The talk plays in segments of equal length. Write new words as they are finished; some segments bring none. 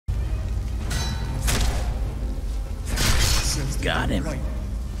Got him. Right.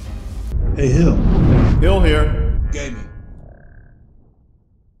 Hey, Hill. Hill here. Gaming.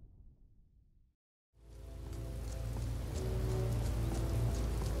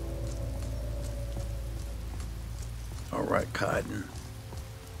 All right, Kaidan.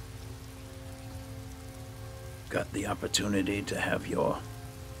 Got the opportunity to have your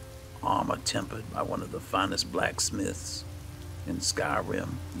armor tempered by one of the finest blacksmiths in Skyrim,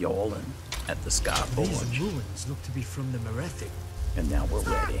 Yolan, at the Skyforge. These ruins look to be from the Merethic. And now we're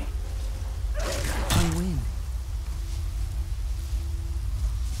ready. I win.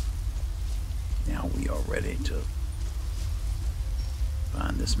 Now we are ready to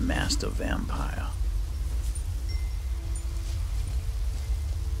find this master vampire.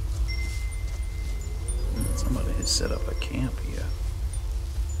 Somebody has set up a camp here.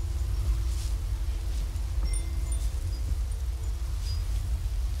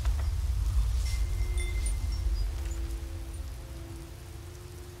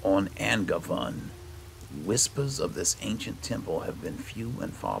 On Angarvunde, whispers of this ancient temple have been few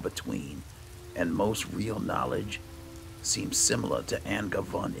and far between, and most real knowledge seems similar to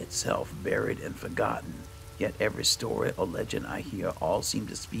Angarvunde itself, buried and forgotten. Yet every story or legend I hear all seem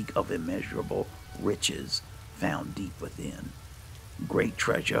to speak of immeasurable riches found deep within. Great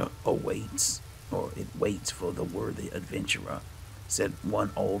treasure awaits, or it waits for the worthy adventurer, said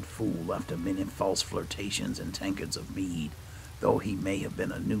one old fool after many false flirtations and tankards of mead. Though he may have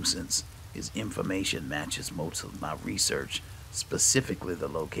been a nuisance, his information matches most of my research, specifically the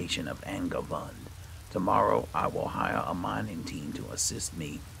location of Angarvunde. Tomorrow I will hire a mining team to assist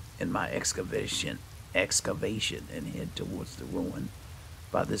me in my excavation and head towards the ruin.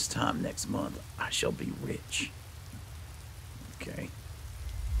 By this time next month, I shall be rich. Okay.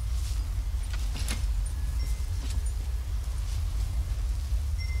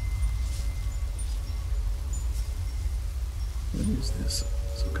 What is this?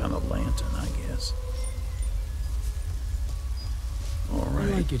 Some kind of lantern, I guess. All right.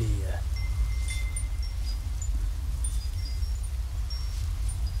 I like it here.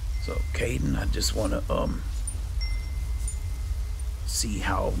 So, Kaidan, I just want to see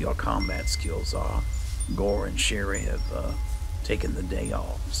how your combat skills are. Gore and Sherry have taken the day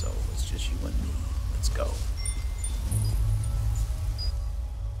off, so it's just you and me. Let's go.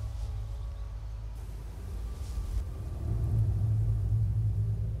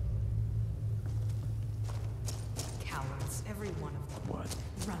 Cowards, every one of them. What?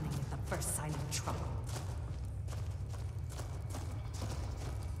 Running at the first sign of trouble.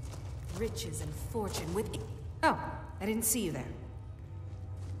 Riches and fortune with... Oh, I didn't see you there.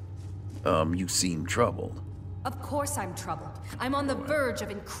 You seem troubled. Of course I'm troubled. I'm on the verge of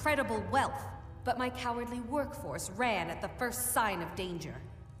incredible wealth. But my cowardly workforce ran at the first sign of danger.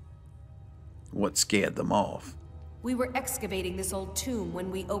 What scared them off? We were excavating this old tomb when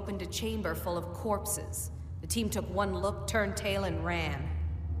we opened a chamber full of corpses. The team took one look, turned tail, and ran.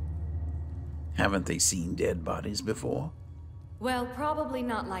 Haven't they seen dead bodies before? Well, probably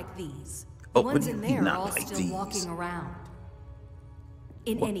not like these. Oh, The ones what in do you mean, there are not all like still these? walking around.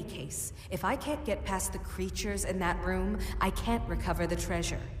 In any case, if I can't get past the creatures in that room, I can't recover the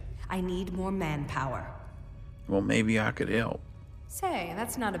treasure. I need more manpower. Well, maybe I could help. Say,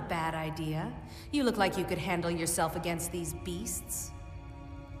 that's not a bad idea. You look like you could handle yourself against these beasts.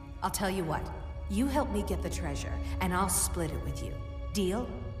 I'll tell you what. You help me get the treasure, and I'll split it with you. Deal?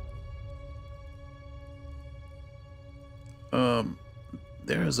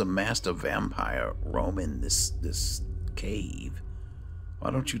 There is a master vampire roaming this cave. Why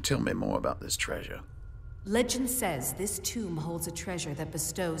don't you tell me more about this treasure? Legend says this tomb holds a treasure that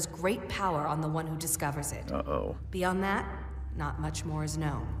bestows great power on the one who discovers it. Uh-oh. Beyond that, not much more is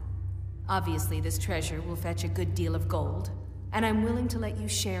known. Obviously, this treasure will fetch a good deal of gold, and I'm willing to let you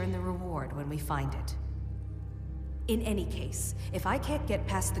share in the reward when we find it. In any case, if I can't get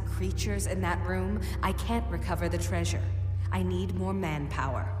past the creatures in that room, I can't recover the treasure. I need more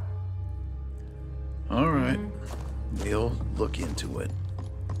manpower. All right. We'll look into it.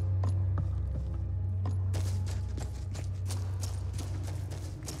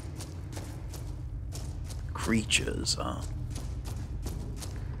 Creatures, huh?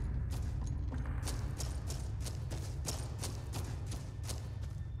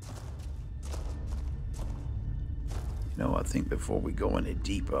 You know, I think before we go any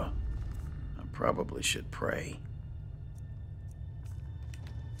deeper, I probably should pray.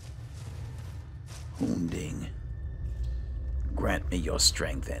 Wounding, grant me your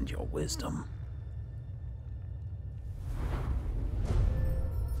strength and your wisdom.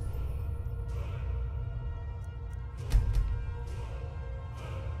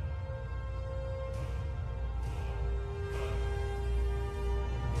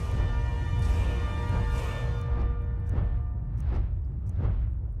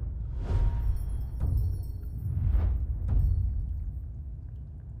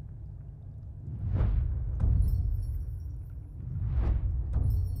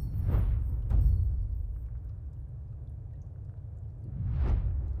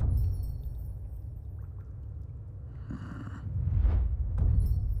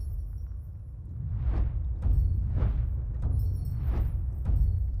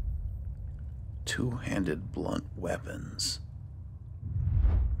 Two-handed blunt weapons.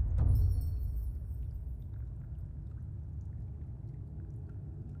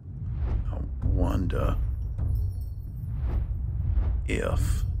 I wonder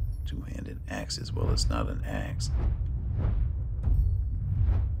if two-handed axes, well, it's not an axe.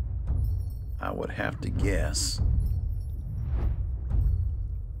 I would have to guess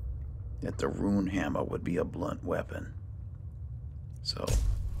that the rune hammer would be a blunt weapon. So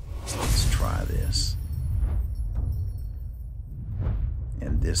let's try this.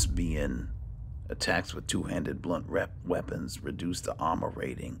 And this being attacks with two-handed blunt weapons reduce the armor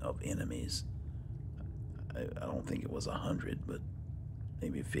rating of enemies. I don't think it was 100, but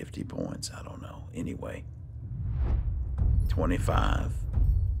maybe 50 points. I don't know. Anyway, 25.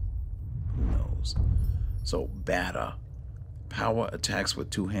 Who knows? So batter. Power attacks with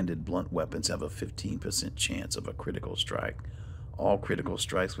two-handed blunt weapons have a 15% chance of a critical strike. All critical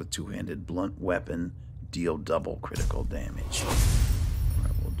strikes with two-handed blunt weapon deal double critical damage. All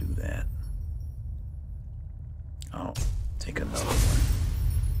right, we'll do that. I'll take another one.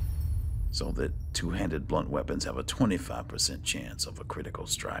 So that two-handed blunt weapons have a 25% chance of a critical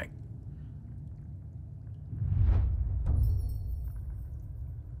strike.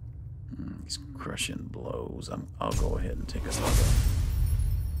 These crushing blows. I'll go ahead and take another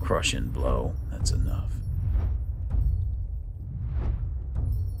crushing blow. That's enough.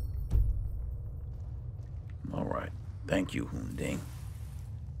 All right. Thank you, Hunding.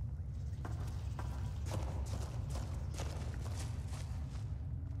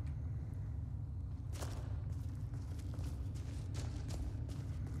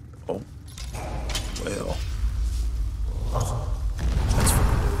 Oh. Well. That's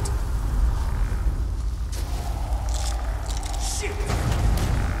fucking do it. Shit!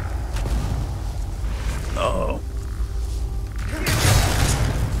 Uh-oh.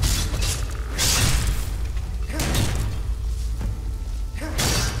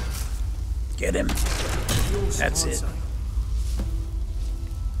 Get him. That's it.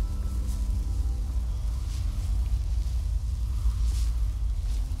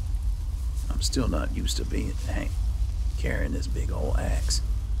 I'm still not used to being carrying this big old axe.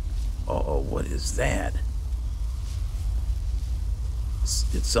 Uh-oh, what is that?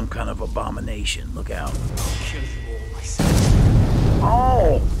 It's some kind of abomination. Look out. I'll kill you all myself.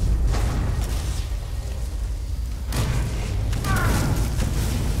 Oh!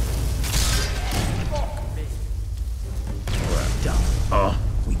 Fuck me. Right. Done. Oh,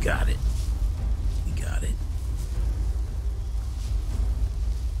 we got it. We got it.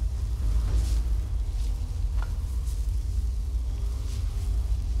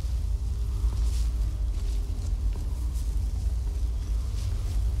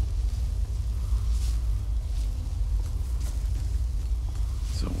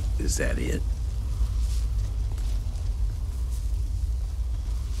 So, is that it?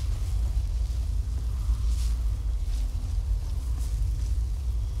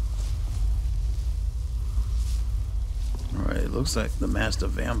 Alright, it looks like the master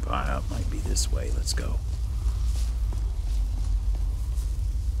vampire might be this way. Let's go.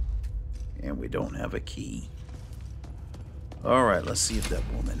 And we don't have a key. Alright, let's see if that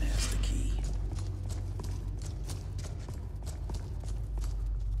woman has the key.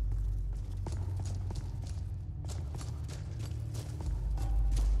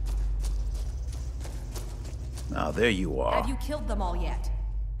 Now, there you are. Have you killed them all yet?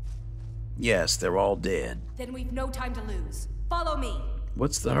 Yes, they're all dead. Then we've no time to lose. Follow me.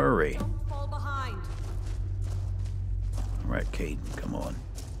 What's the hurry? Don't fall behind. All right, Kaidan, come on.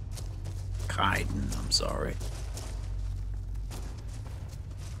 Kaidan, I'm sorry.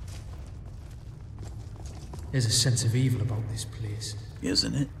 There's a sense of evil about this place.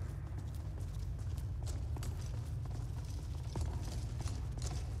 Isn't it?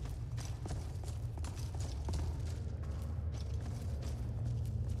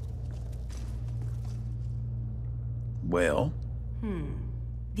 Well,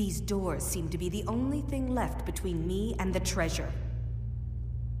 These doors seem to be the only thing left between me and the treasure.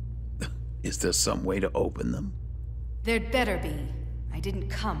 is there some way to open them? There'd better be. I didn't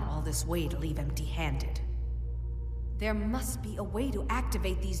come all this way to leave empty-handed. There must be a way to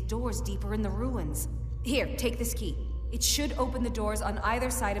activate these doors deeper in the ruins. Here, take this key. It should open the doors on either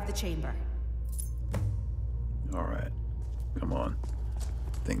side of the chamber. All right, come on.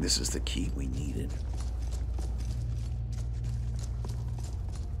 I think this is the key we needed.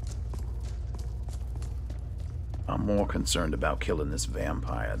 I'm more concerned about killing this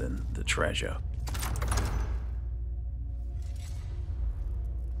vampire than the treasure.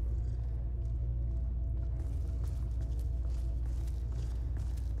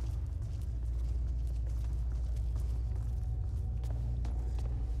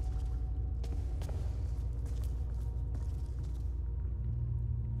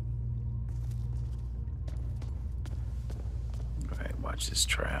 Watch this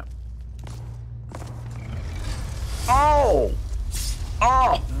trap. Oh!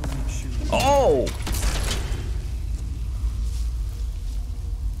 Oh! Oh!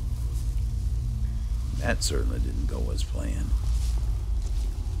 That certainly didn't go as planned.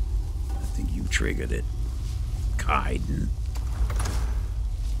 I think you triggered it, Kaidan.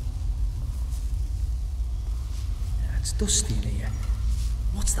 Yeah, it's dusty in here.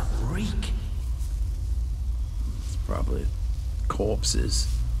 What's that reek? It's probably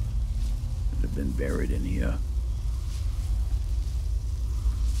corpses that have been buried in here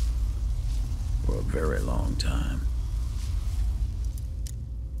for a very long time.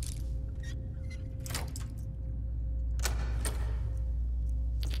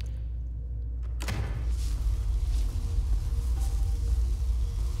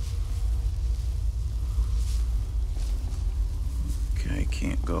 Okay,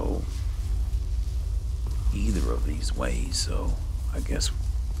 can't go either of these ways, so I guess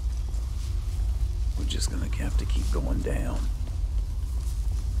we're just gonna have to keep going down.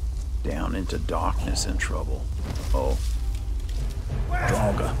 Down into darkness and trouble. Oh.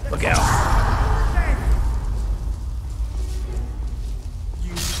 Stronger. Look out.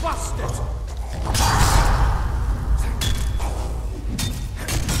 You bastard!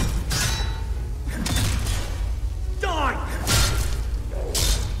 Die!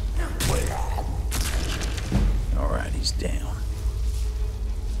 Alright, he's down.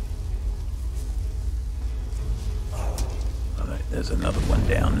 Alright, there's another one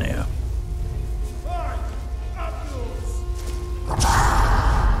down there.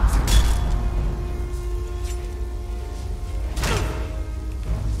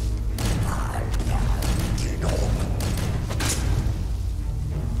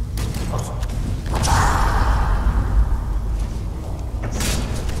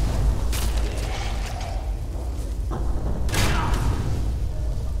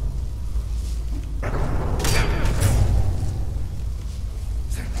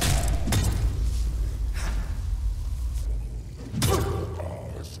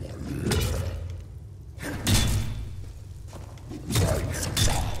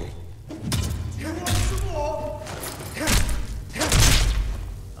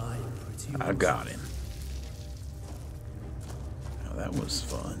 I got him. Now that was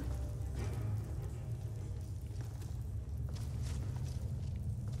fun.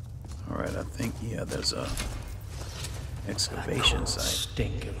 Alright, I think, yeah, there's a excavation site.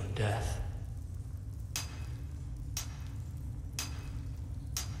 Stink of death.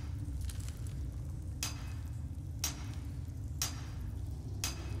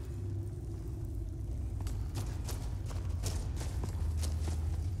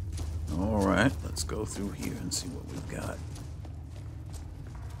 Alright, let's go through here and see what we've got.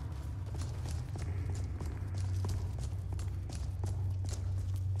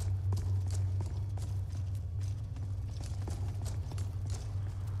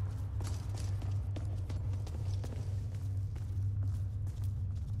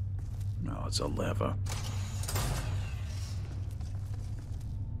 No, it's a lever.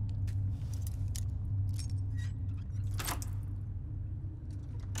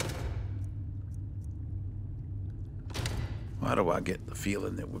 Why do I get the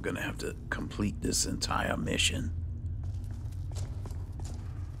feeling that we're going to have to complete this entire mission?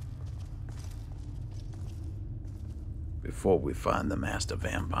 Before we find the master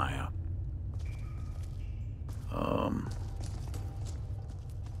vampire. Wow,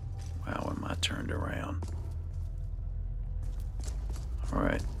 am I turned around?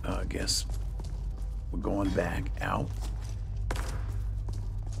 Alright, I guess we're going back out.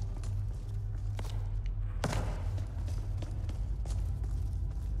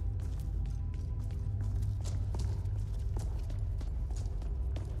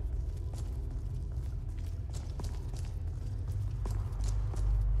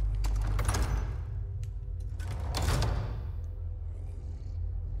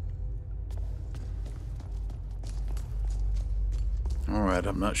 Alright,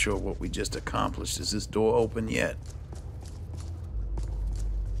 I'm not sure what we just accomplished. Is this door open yet?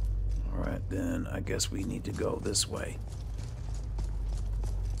 Alright, then I guess we need to go this way.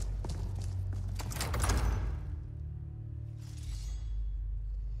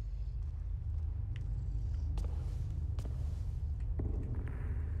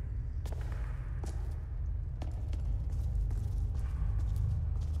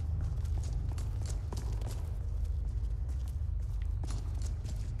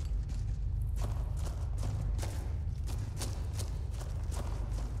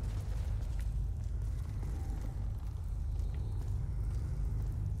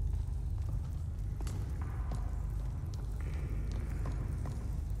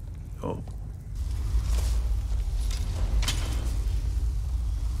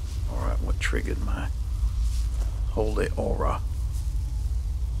 triggered my holy aura.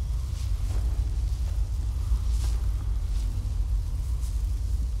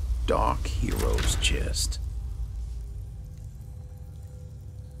 Dark Hero's chest.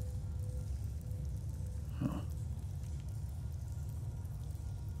 Huh.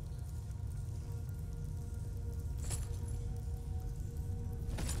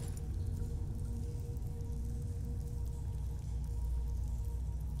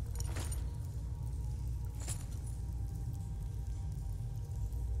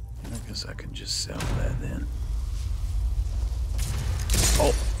 I guess I can just sell that then.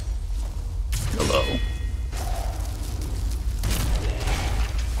 Oh. Hello.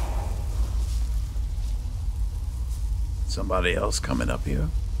 Somebody else coming up here?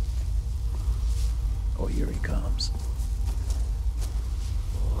 Oh, here he comes.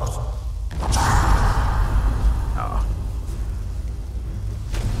 Ah.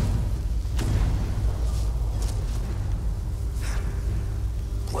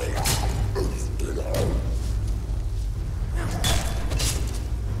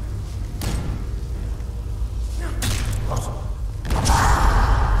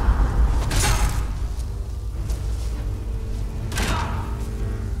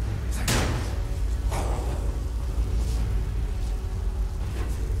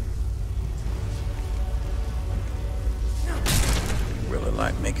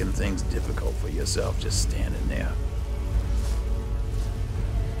 Making things difficult for yourself, just standing there,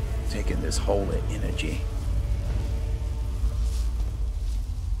 taking this holy energy.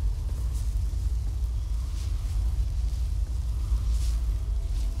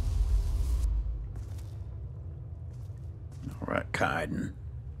 All right, Kaidan.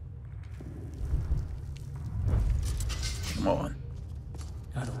 Come on.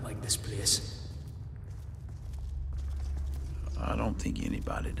 I don't like this place. I don't think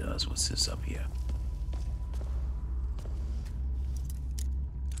anybody does. What's this up here?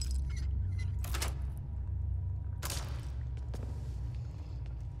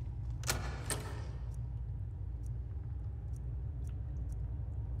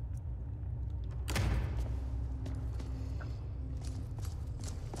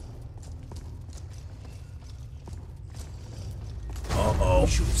 Uh-oh. You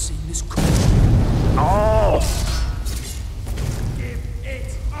should have seen this coming. Oh!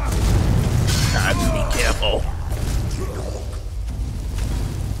 Be careful. All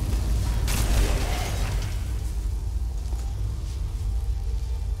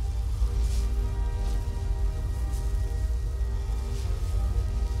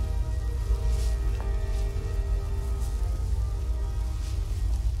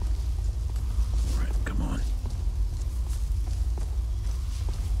right, come on.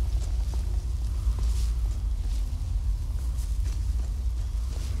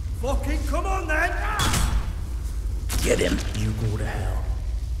 Fucking come on then! Get him. You go to hell.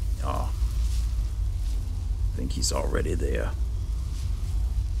 Oh. I think he's already there.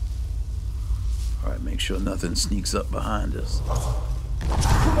 Alright, make sure nothing sneaks up behind us.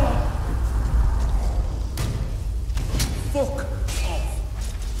 Come on! Fuck off!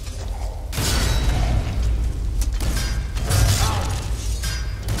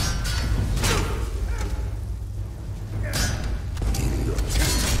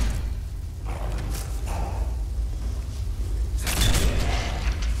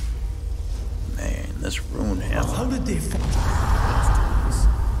 This rune hammer. How did they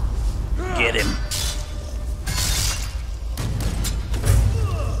Get him.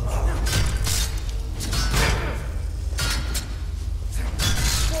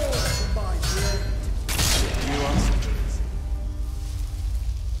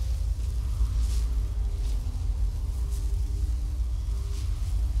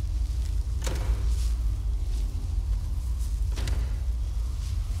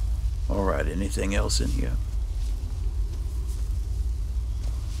 Alright, anything else in here?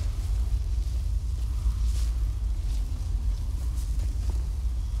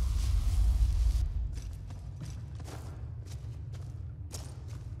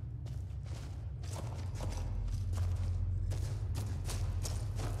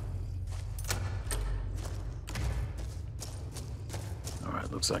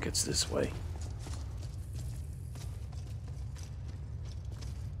 Alright, looks like it's this way.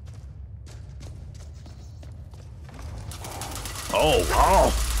 Oh,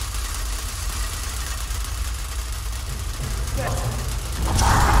 wow.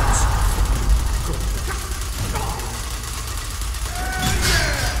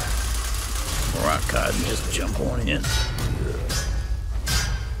 All right, Kaidan, just jump on in.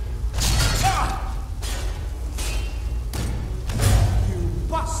 You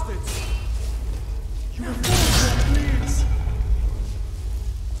bastards!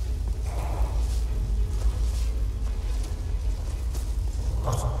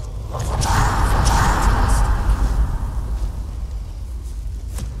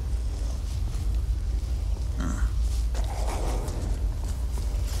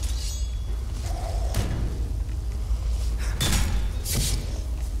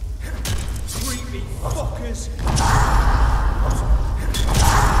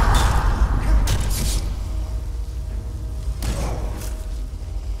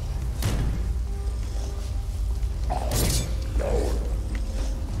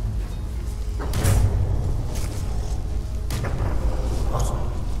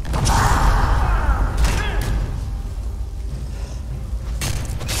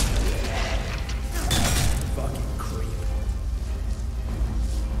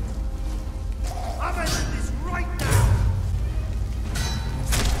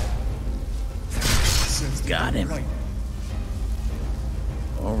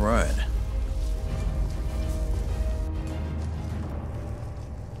 right.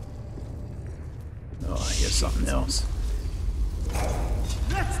 Oh, I hear something else.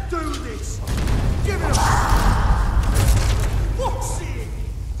 Let's do this! Give it up! Fuck's sake!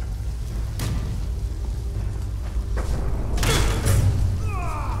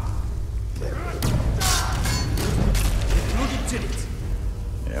 Bloody did it!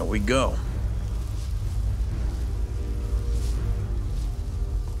 There we go.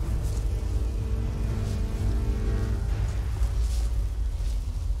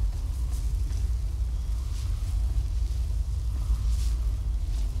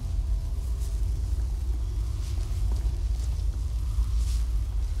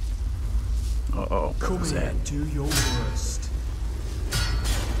 Uh-oh, Come what was here that? and do your worst.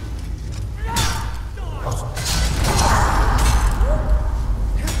 Oh,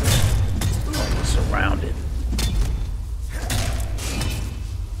 we're surrounded.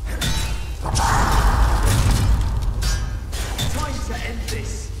 Time to end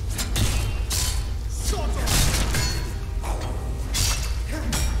this. Sod off.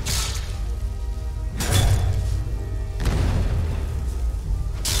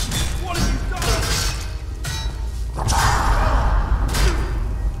 What have you done?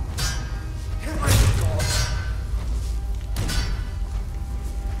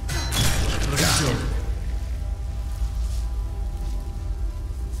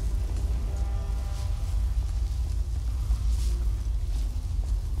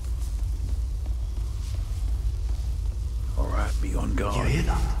 All right, be on guard. You hear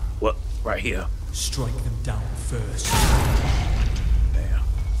that? What? Right here. Strike them down first. There.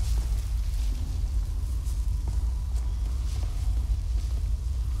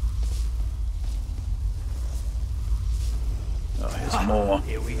 Oh, here's more.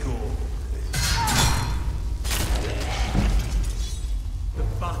 Here we go. The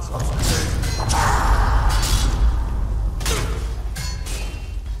battle.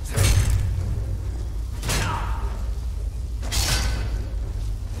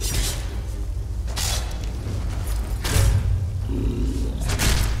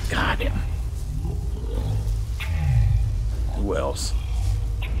 Got him. Who else?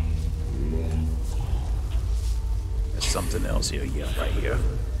 There's something else here. Yeah, right here.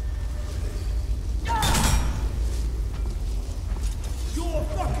 You're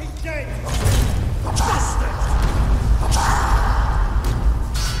fucking dead! Bastard!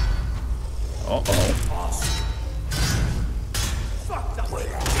 Uh-oh. Fuck that way!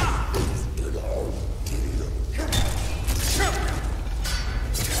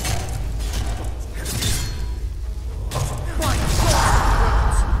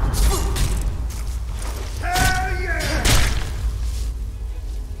 Hell yeah!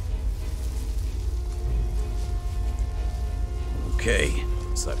 Okay.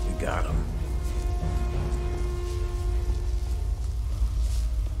 Looks like we got him.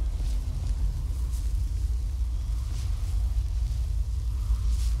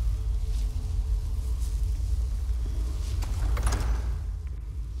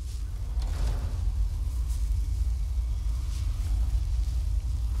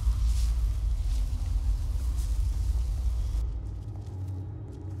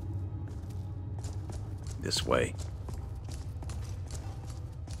 This way.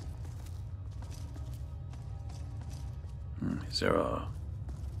 Is there a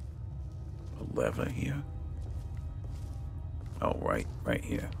lever here? Oh, right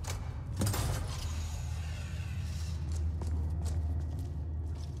here.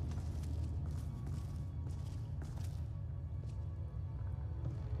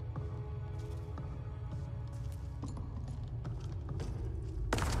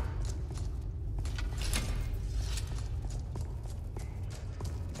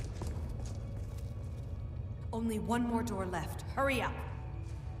 Only one more door left. Hurry up.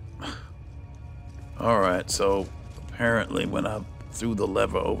 Alright, so apparently when I threw the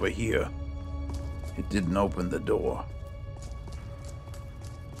lever over here, it didn't open the door.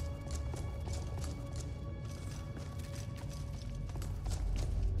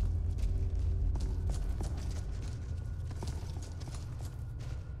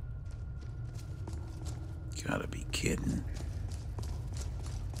 Gotta be kidding.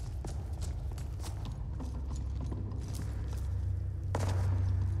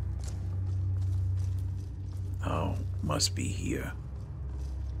 Oh, must be here.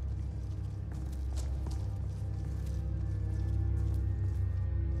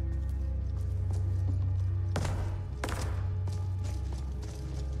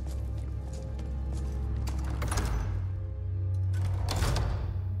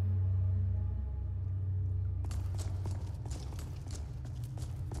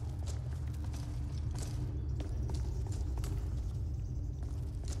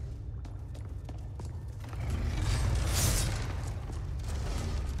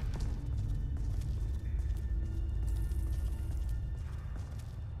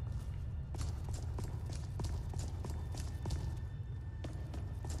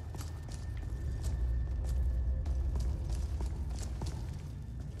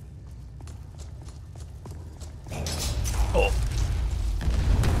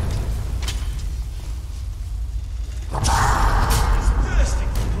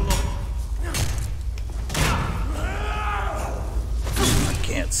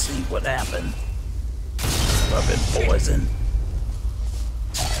 what happened. I've been poisoned.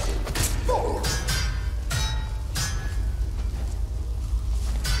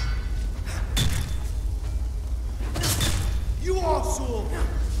 You arsehole!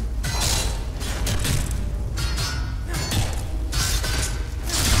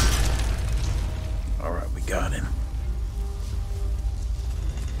 Alright, we got him.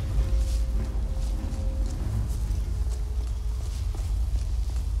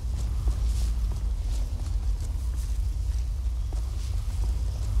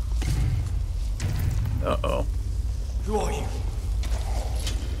 Uh-oh. Who are you?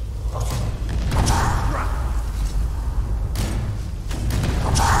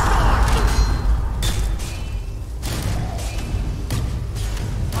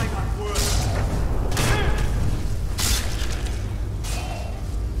 I got word.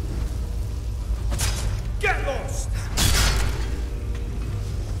 Get lost!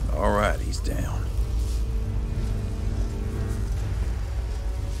 Alright, he's down.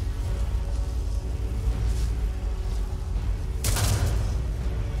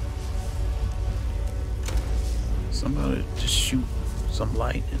 Somebody just shoot some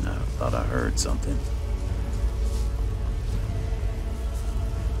light, and I thought I heard something.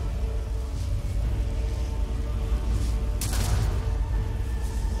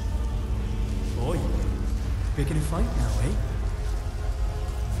 Boy, picking a fight now, eh?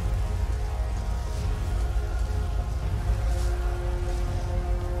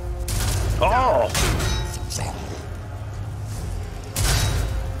 Oh!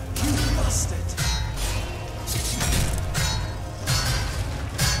 You bastard!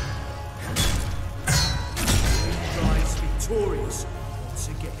 Guys victorious once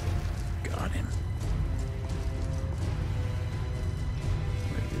again. Got him.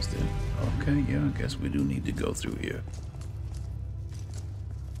 Wait, is there? Okay, yeah, I guess we do need to go through here.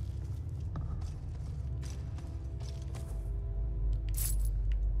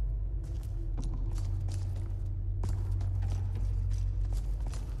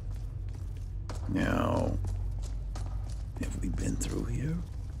 Now, have we been through here?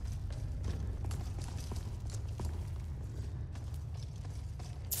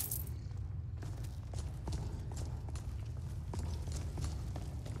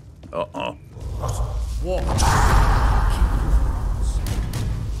 Uh-oh. What?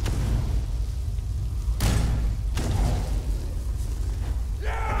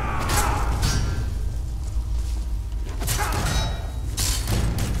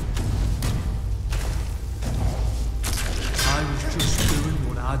 I was just doing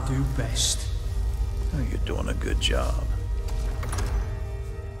what I do best. Oh, you're doing a good job.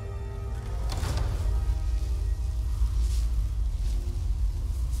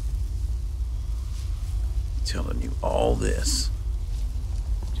 Telling you all this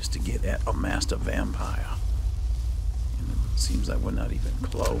just to get at a master vampire. And it seems like we're not even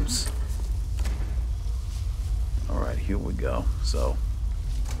close. Alright, here we go. So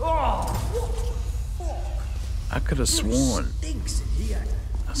I could have sworn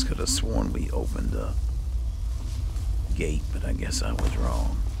we opened the gate, but I guess I was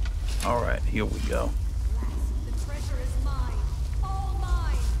wrong. Alright, here we go. The treasure is mine. All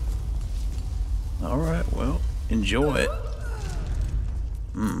mine. Alright, well, enjoy it.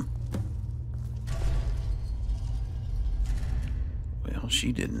 Well,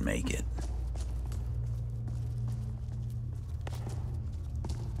 she didn't make it.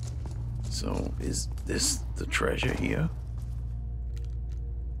 So, is this the treasure here?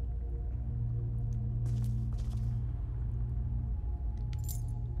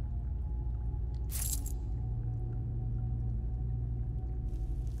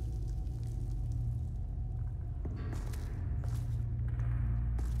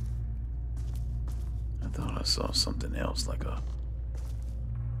 I thought I saw something else, like a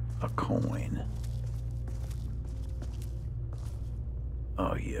coin.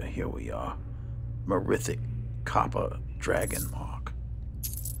 Oh yeah, here we are. Merithic copper dragon mark.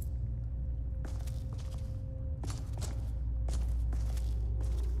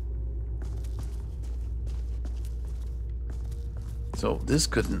 So this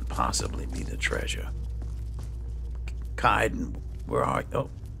couldn't possibly be the treasure. Kaidan, where are you? Oh,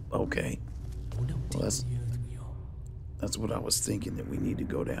 okay. Well, that's what I was thinking, that we need to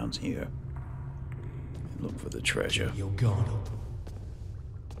go down here and look for the treasure. You're gone.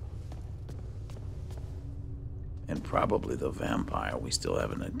 And probably the vampire. We still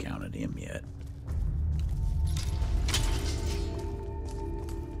haven't encountered him yet.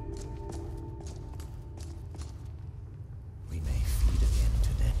 We may feed again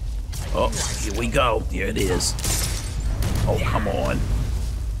today. Oh, here we go. Here it is. Oh, come on.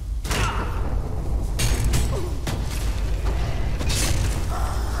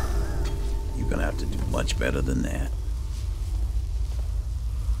 gonna have to do much better than that.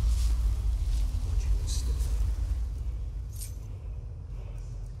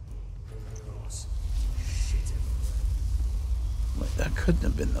 Wait, that couldn't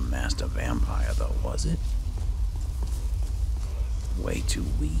have been the Master Vampire, though, was it? Way too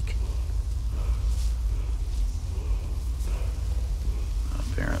weak.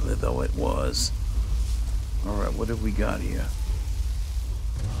 Apparently, though, it was. Alright, what have we got here?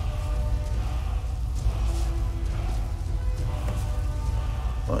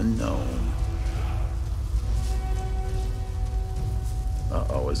 Unknown.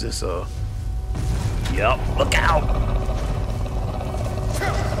 Uh-oh, is this a... Yup, look out!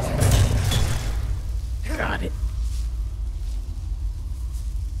 Got it.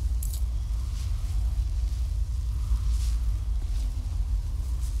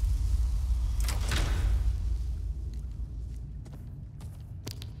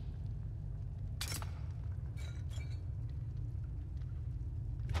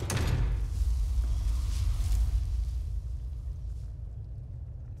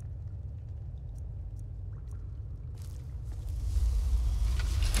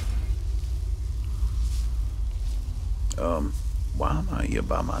 Why am I here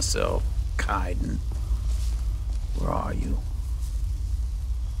by myself? Kaidan, where are you?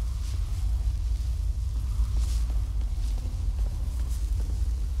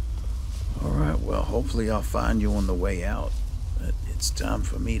 Alright, well, hopefully I'll find you on the way out. But it's time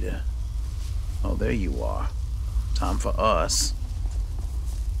for me to... Oh, there you are. Time for us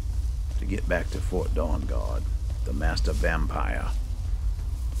to get back to Fort Dawnguard. The Master Vampire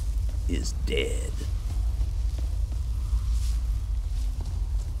is dead.